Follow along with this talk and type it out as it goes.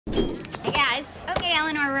Hey guys. Okay,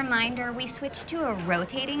 Eleanor, reminder, we switched to a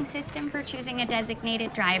rotating system for choosing a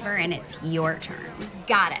designated driver, and it's your turn.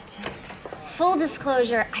 Got it. Full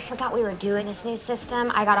disclosure, I forgot we were doing this new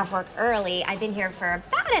system. I got off work early. I've been here for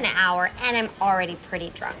about an hour, and I'm already pretty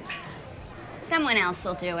drunk. Someone else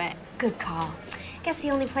will do it. Good call. Guess the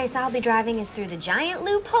only place I'll be driving is through the giant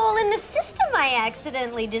loophole in the system I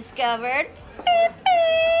accidentally discovered. Beep, beep.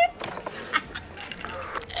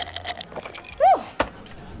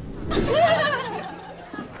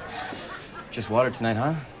 Just water tonight,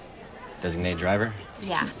 huh? Designated driver?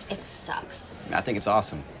 Yeah, it sucks. I think it's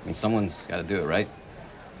awesome. I mean, someone's got to do it, right?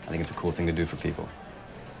 I think it's a cool thing to do for people.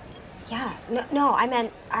 Yeah, no, I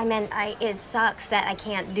meant it sucks that I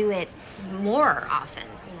can't do it more often.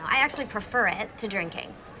 You know, I actually prefer it to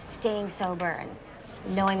drinking. Staying sober and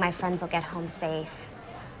knowing my friends will get home safe.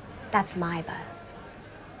 That's my buzz.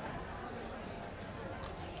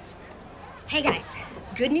 Hey guys,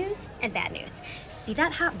 good news and bad news. See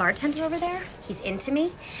that hot bartender over there? He's into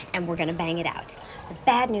me, and we're gonna bang it out. The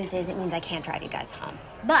bad news is it means I can't drive you guys home.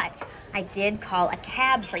 But I did call a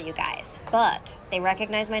cab for you guys, but they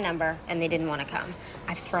recognized my number and they didn't want to come.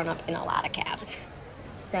 I've thrown up in a lot of cabs.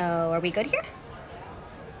 So are we good here?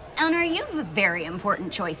 Eleanor, you have a very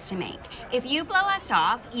important choice to make. If you blow us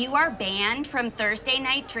off, you are banned from Thursday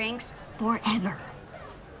night drinks forever.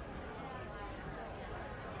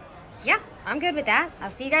 Yeah, I'm good with that.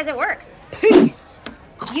 I'll see you guys at work. Peace.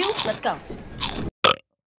 You, let's go.